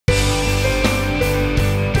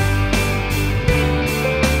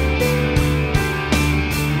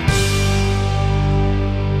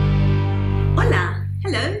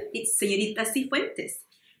Edith Cifuentes,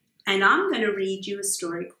 and I'm going to read you a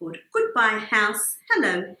story called Goodbye House,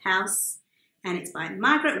 Hello House, and it's by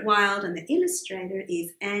Margaret Wilde and the illustrator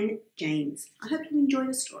is Anne James. I hope you enjoy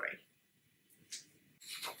the story.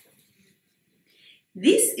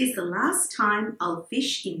 This is the last time I'll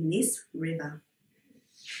fish in this river.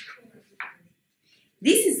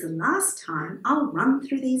 This is the last time I'll run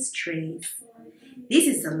through these trees. This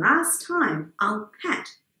is the last time I'll pat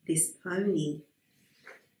this pony.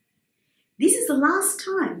 This is the last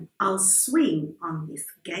time I'll swing on this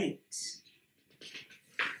gate.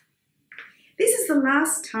 This is the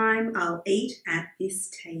last time I'll eat at this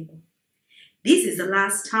table. This is the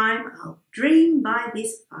last time I'll dream by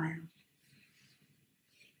this fire.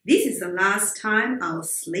 This is the last time I'll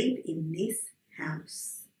sleep in this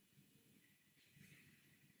house.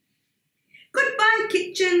 Goodbye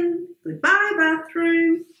kitchen, goodbye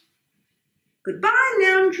bathroom, goodbye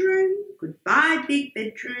lounge room, goodbye big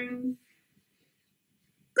bedroom,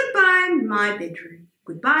 goodbye my bedroom,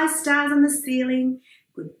 goodbye stars on the ceiling,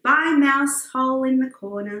 goodbye mouse hole in the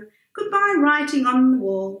corner, goodbye writing on the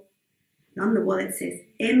wall. And on the wall it says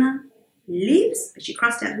Emma lives, but she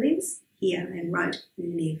crossed out lives here and wrote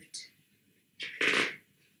lived.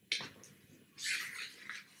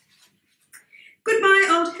 Goodbye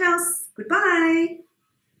old house, goodbye.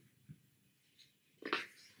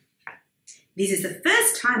 This is the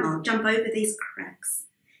first time I'll jump over these cracks.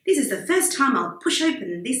 This is the first time I'll push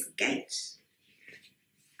open this gate.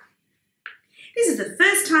 This is the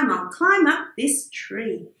first time I'll climb up this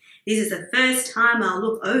tree. This is the first time I'll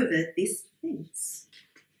look over this fence.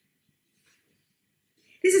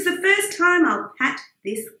 This is the first time I'll pat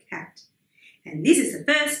this cat. And this is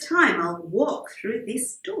the first time I'll walk through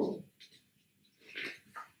this door.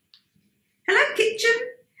 Hello kitchen,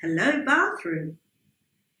 hello bathroom.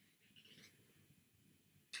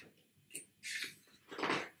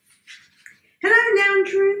 Hello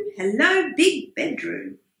lounge room, hello big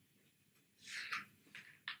bedroom.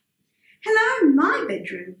 Hello my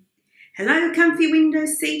bedroom. Hello comfy window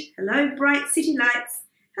seat, hello bright city lights,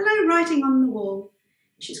 hello writing on the wall.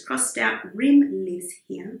 She's crossed out Rim lives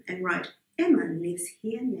here and wrote Emma lives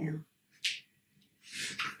here now.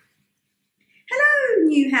 Hello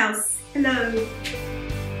new house, hello.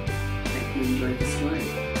 Hope you enjoyed the story.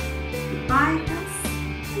 Goodbye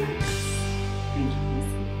house, hello house.